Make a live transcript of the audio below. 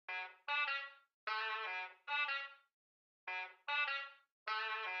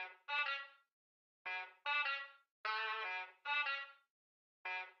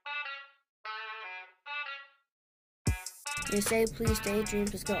You say please,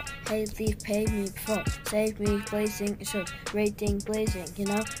 Daydreams, let's go. Hey, leave, pay me before. Save me, Glazing, it's so rating, blazing, you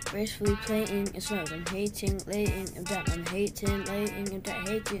know. Gracefully playing, it's so I'm hating, laying, I'm done. I'm hating, laying, I'm done.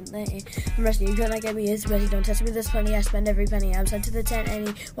 Hating, laying. I'm resting, you cannot get me, it's ready. Don't test me this plenty, I spend every penny. I'm sent to the tent,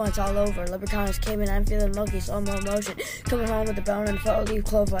 and once all over. Leprechaun is came in, I'm feeling lucky, slow-mo motion. Coming home with the bone and full leaf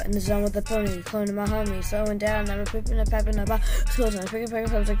clover. In the zone with the pony, cloning my homie. Slowing down, I'm a pippin' a peppin' about. Schools on picking pecker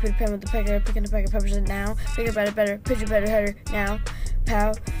peppers like pretty pen with the pecker. Picking the pecker peppers now. Bigger, better, pitcher, better, header now.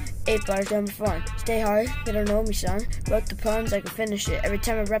 Pow. 8 bars down before. Stay hard, they don't know me, son. Wrote the poems, I can finish it. Every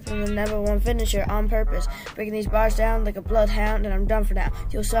time I rep them, the number one finisher on purpose. Breaking these bars down like a bloodhound, and I'm done for now.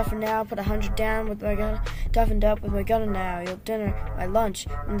 You'll suffer now, put 100 down with my gun. Toughened up with my gun now. You'll dinner, my lunch,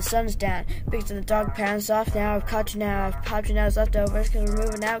 when the sun's down. Big to the dog pound, soft now. I've caught you now, I've popped you now, it's leftovers, cause we're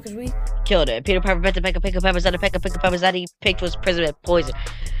moving out, cause we killed it. Peter Piper bet to pick a peppers that a pecker peppers that he picked was Prysmix PoiZoN.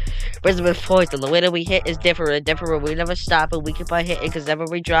 Prysmix PoiZoN. The way that we hit is different. We never stop and we keep on hitting because never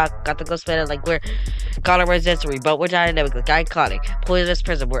we drop. Got the go spinning like we're calling resistance, but we're dynamic like iconic. PoiZoN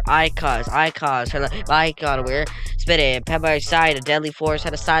Prism, we're icons. Icon, we're spinning. Pen by side, a deadly force,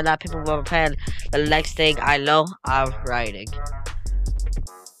 had a sign that people with a pen. The next thing I know, I'm writing.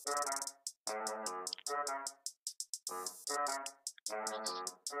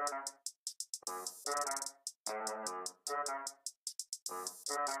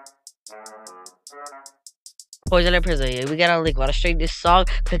 PoiZoN and PRYSM, we got a link. Wanna string this song?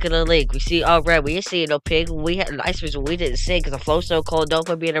 Click on the link. We see all red. We ain't seeing no pig. We had nice reason we didn't sing because the flow's so cold. Don't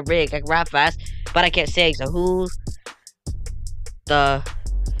put me in a rig. I can rap fast, but I can't sing. So who's the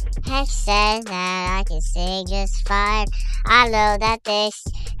Have said that I can sing just fine. I know that this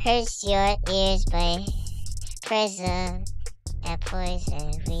hurts your ears, but PRYSM and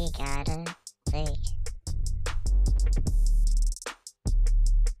PoiZoN, we gotta think.